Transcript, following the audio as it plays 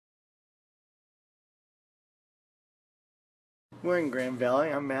We're in Grand Valley.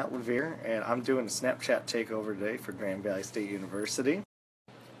 I'm Matt LaVere, and I'm doing a Snapchat takeover today for Grand Valley State University.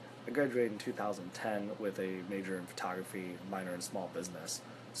 I graduated in 2010 with a major in photography, minor in small business.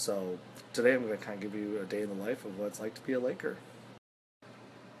 So today I'm going to kind of give you a day in the life of what it's like to be a Laker.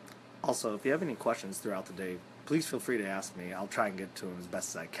 Also, if you have any questions throughout the day, please feel free to ask me. I'll try and get to them as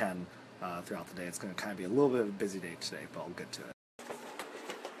best as I can throughout the day. It's going to kind of be a little bit of a busy day today, but I'll get to it.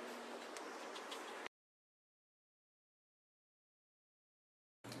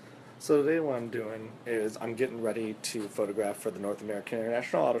 So today what I'm doing is I'm getting ready to photograph for the North American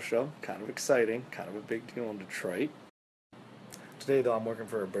International Auto Show. Kind of exciting, kind of a big deal in Detroit. Today though I'm working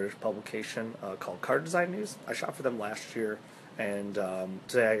for a British publication called Car Design News. I shot for them last year, and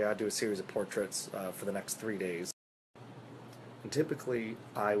today I got to do a series of portraits for the next 3 days. And typically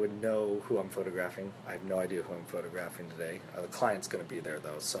I would know who I'm photographing. I have no idea who I'm photographing today. The client's going to be there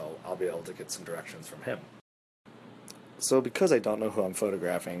though, so I'll be able to get some directions from him. So because I don't know who I'm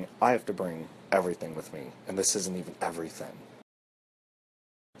photographing, I have to bring everything with me, and this isn't even everything.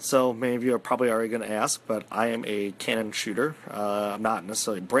 So many of you are probably already going to ask, but I am a Canon shooter. I'm not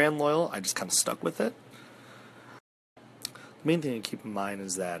necessarily brand loyal, I just kind of stuck with it. The main thing to keep in mind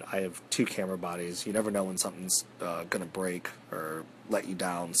is that I have 2 camera bodies. You never know when something's going to break or let you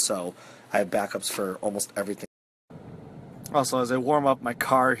down, so I have backups for almost everything. Also, as I warm up my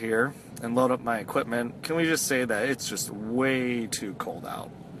car here and load up my equipment, can we just say that it's just way too cold out?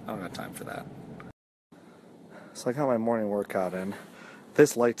 I don't have time for that. So I got my morning workout in.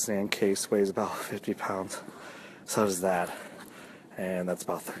 This light stand case weighs about 50 pounds. So does that. And that's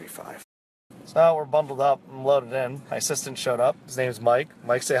about 35. So now we're bundled up and loaded in. My assistant showed up. His name's Mike.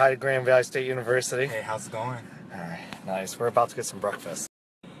 Mike, say hi to Grand Valley State University. Hey, how's it going? Alright, nice. We're about to get some breakfast.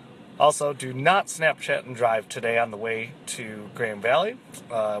 Also, do not Snapchat and drive today on the way to Grand Valley,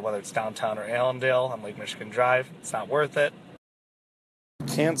 whether it's downtown or Allendale on Lake Michigan Drive. It's not worth it.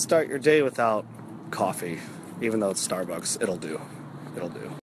 Can't start your day without coffee, even though it's Starbucks. It'll do. It'll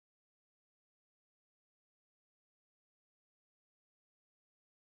do.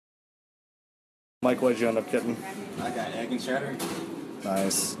 Mike, what did you end up getting? I got egg and cheddar.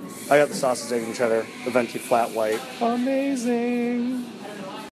 Nice. I got the sausage, egg, and cheddar, the venti flat white. Amazing!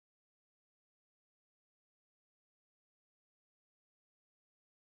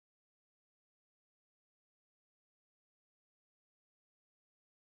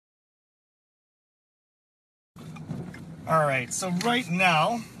 Alright, so right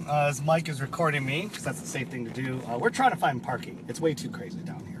now, as Mike is recording me, because that's the safe thing to do, we're trying to find parking. It's way too crazy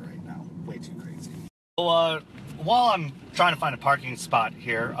down here right now. Way too crazy. So, while I'm trying to find a parking spot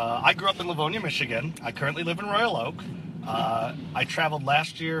here, I grew up in Livonia, Michigan. I currently live in Royal Oak. I traveled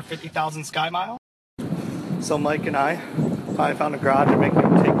last year 50,000 sky miles. So Mike and I finally found a garage and making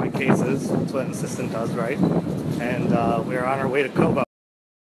him take my cases. That's what an assistant does, right? And we are on our way to Kobo.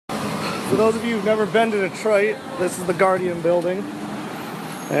 For those of you who've never been to Detroit, this is the Guardian building,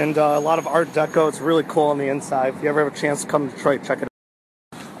 and a lot of Art Deco. It's really cool on the inside. If you ever have a chance to come to Detroit, check it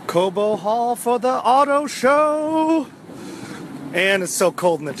out. Kobo Hall for the auto show! And it's so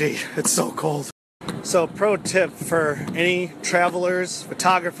cold in the D. It's so cold. So pro tip for any travelers,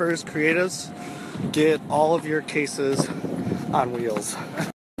 photographers, creatives, get all of your cases on wheels.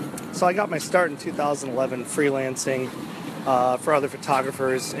 So I got my start in 2011 freelancing for other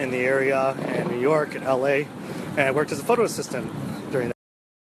photographers in the area, in New York and LA, and I worked as a photo assistant during that.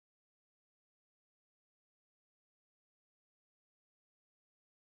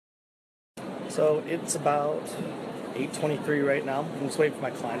 So it's about 8:23 right now. I'm just waiting for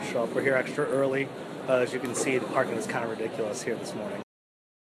my client to show up. We're here extra early. As you can see, the parking is kind of ridiculous here this morning.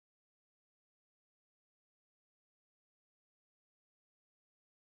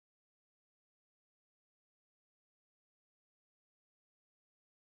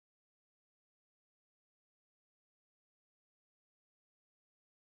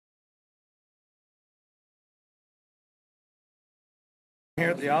 Here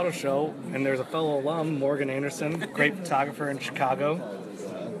at the auto show, and there's a fellow alum, Morgan Anderson, great photographer in Chicago.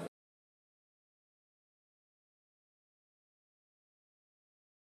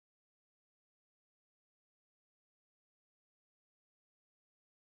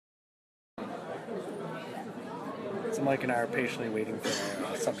 So Mike and I are patiently waiting for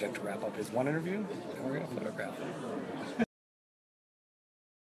our subject to wrap up his one interview, and we're going to photograph him.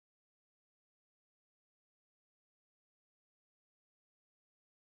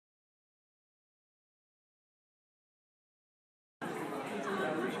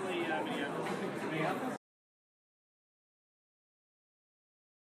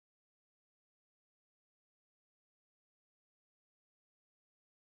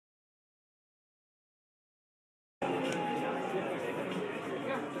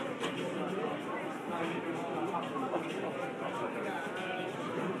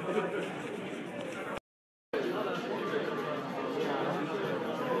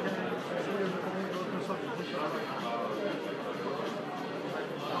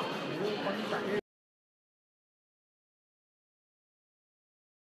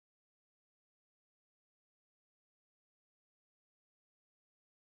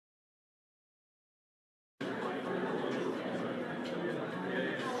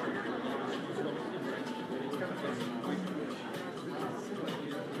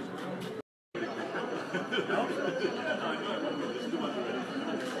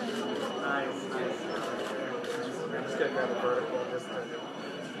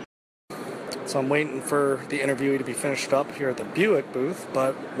 So I'm waiting for the interviewee to be finished up here at the Buick booth,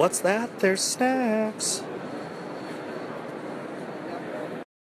 but what's that? There's snacks.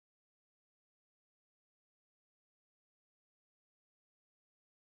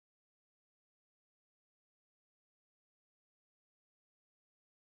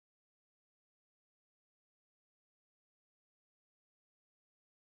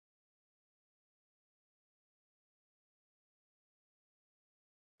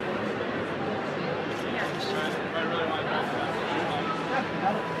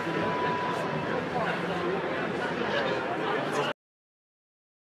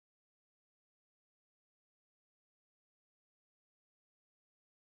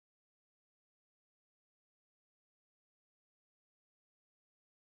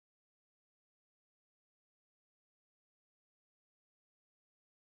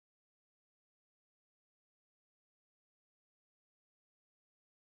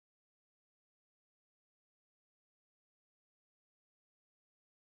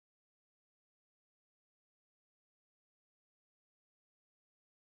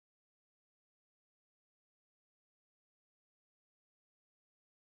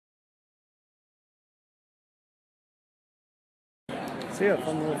 So yeah,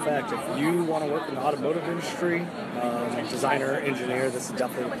 fun little fact, if you want to work in the automotive industry, designer, engineer, this is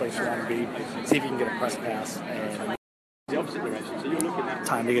definitely the place you want to be. See if you can get a press pass. And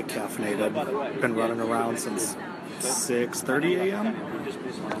time to get caffeinated. Been running around since 6:30 a.m.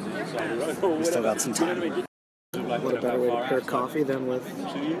 We still got some time. What a better way to pair coffee than with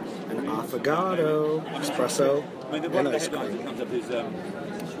an affogato, espresso, and ice cream.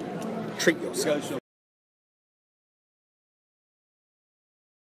 Treat yourself.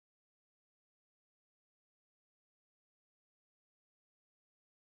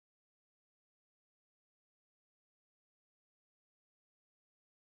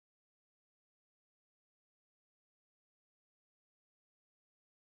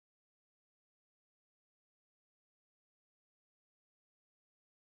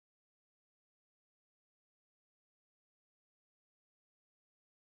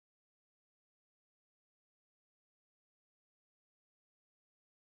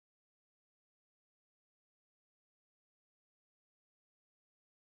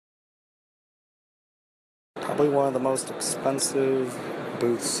 Probably one of the most expensive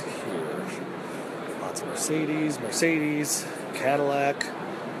booths here. Lots of Mercedes, Cadillac,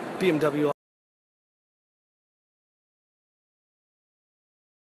 BMW.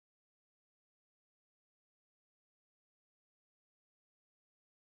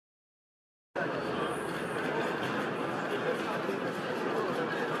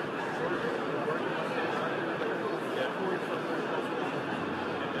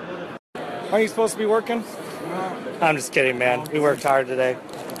 Aren't you supposed to be working? I'm just kidding, man. We worked hard today.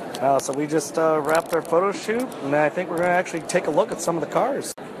 So we just wrapped our photo shoot, and I think we're going to actually take a look at some of the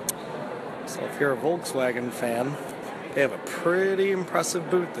cars. So if you're a Volkswagen fan, they have a pretty impressive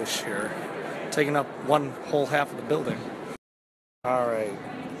booth this year, taking up one whole half of the building. All right,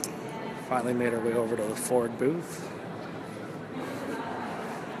 finally made our way over to the Ford booth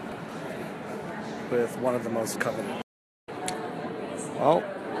with one of the most coveted. Well,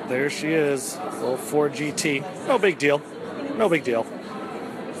 there she is, little Ford GT. No big deal. No big deal.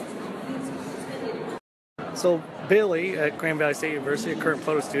 So Bailey at Grand Valley State University, a current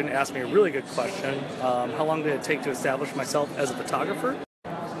photo student, asked me a really good question. How long did it take to establish myself as a photographer?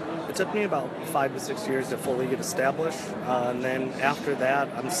 It took me about 5 to 6 years to fully get established. And then after that,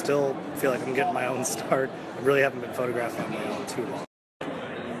 I'm still feel like I'm getting my own start. I really haven't been photographing on my own too long.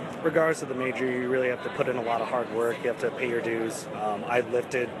 Regardless of the major, you really have to put in a lot of hard work. You have to pay your dues. I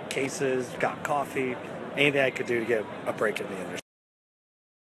lifted cases, got coffee, anything I could do to get a break in the industry.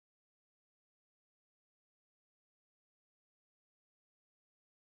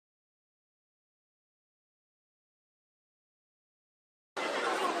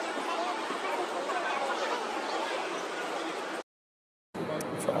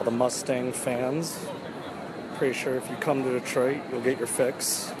 For all the Mustang fans, pretty sure if you come to Detroit, you'll get your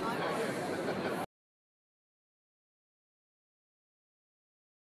fix.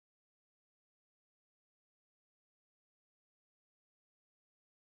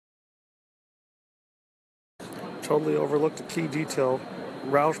 Totally overlooked a key detail.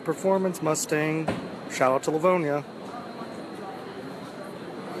 Roush Performance Mustang. Shout out to Livonia.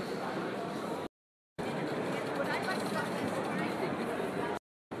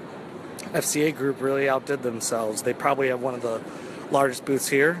 FCA Group really outdid themselves. They probably have one of the largest booths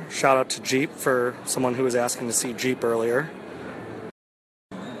here. Shout out to Jeep for someone who was asking to see Jeep earlier.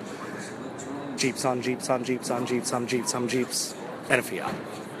 Jeeps on Jeeps on Jeeps on Jeeps on Jeeps on Jeeps, and a Fiat.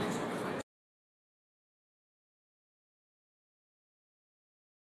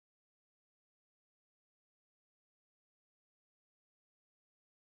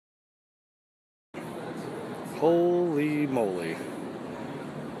 Holy moly.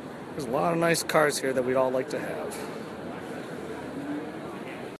 There's a lot of nice cars here that we'd all like to have.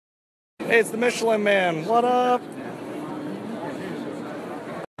 Hey, it's the Michelin Man. What up?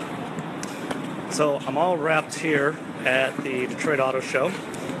 So I'm all wrapped here at the Detroit Auto Show.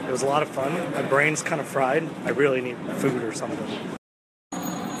 It was a lot of fun. My brain's kind of fried. I really need food or something.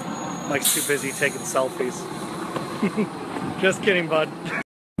 Mike's too busy taking selfies. Just kidding, bud.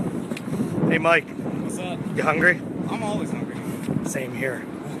 Hey, Mike. What's up? You hungry? I'm always hungry. Same here.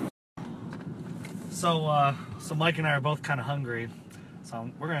 So Mike and I are both kind of hungry. So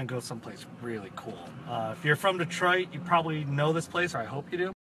we're gonna go someplace really cool. If you're from Detroit, you probably know this place, or I hope you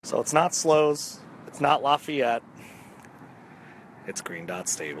do. So it's not Slows, it's not Lafayette, it's Green Dot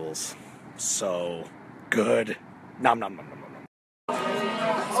Stables. So good. Nom nom nom nom nom.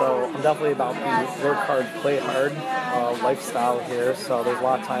 So I'm definitely about the work hard, play hard lifestyle here. So there's a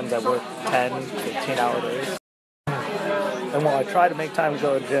lot of times I work 10, 15-hour days. And while I try to make time to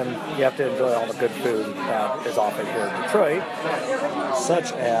go to the gym, you have to enjoy all the good food that is offered here in Detroit,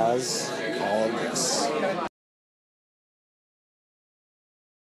 such as all of this.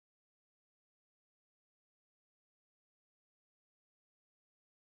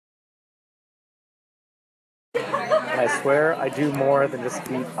 And I swear I do more than just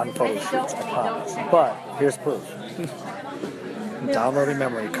eat on photo shoots, I promise. But here's proof. I'm downloading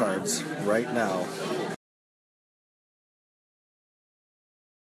memory cards right now.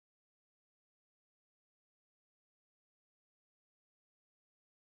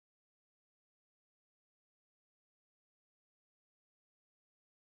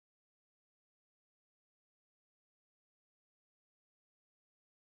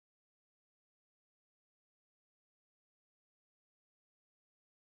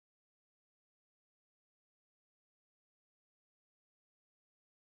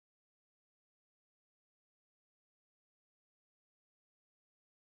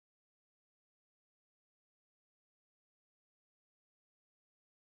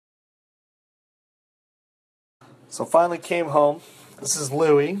 So finally came home. This is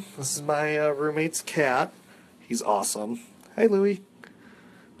Louie. This is my roommate's cat. He's awesome. Hey, Louie.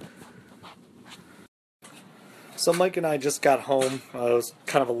 So Mike and I just got home. It was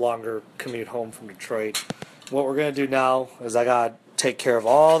kind of a longer commute home from Detroit. What we're going to do now is I got to take care of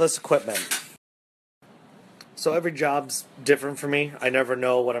all this equipment. So every job's different for me. I never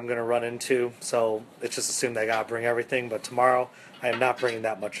know what I'm going to run into. So it's just assumed I got to bring everything. But tomorrow, I am not bringing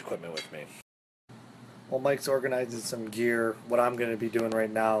that much equipment with me. While Mike's organizing some gear, what I'm going to be doing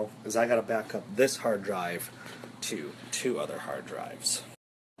right now is I got to back up this hard drive to 2 other hard drives.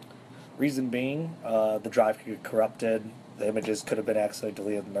 Reason being, the drive could get corrupted, the images could have been accidentally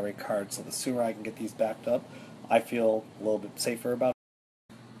deleted on the memory card, so the sooner I can get these backed up, I feel a little bit safer about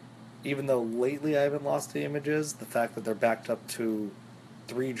it. Even though lately I haven't lost the images, the fact that they're backed up to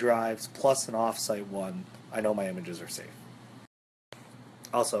 3 drives plus an offsite one, I know my images are safe.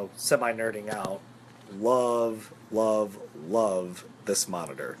 Also, semi-nerding out. Love, love, love this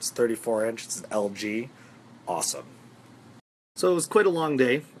monitor. It's 34-inch, it's an LG. Awesome. So it was quite a long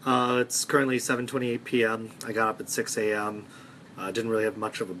day. It's currently 7:28 p.m. I got up at 6 a.m. Didn't really have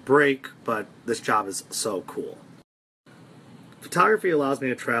much of a break, but this job is so cool. Photography allows me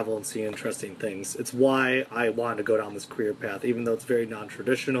to travel and see interesting things. It's why I wanted to go down this career path, even though it's very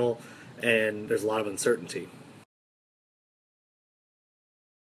non-traditional and there's a lot of uncertainty.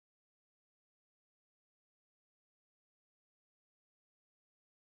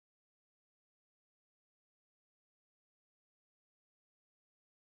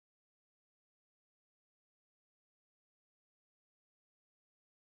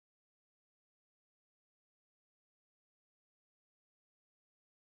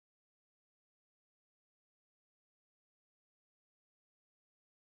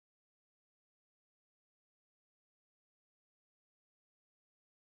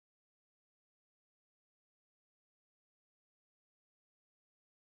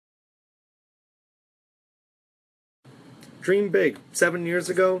 Dream big. 7 years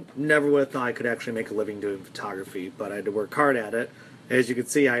ago, never would have thought I could actually make a living doing photography, but I had to work hard at it. As you can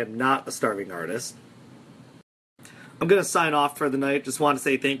see, I am not a starving artist. I'm going to sign off for the night. Just want to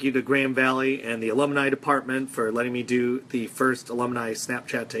say thank you to Graham Valley and the Alumni Department for letting me do the first Alumni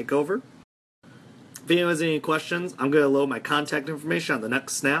Snapchat Takeover. If anyone has any questions, I'm going to load my contact information on the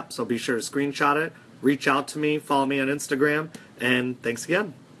next snap, so be sure to screenshot it, reach out to me, follow me on Instagram, and thanks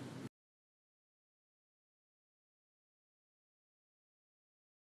again.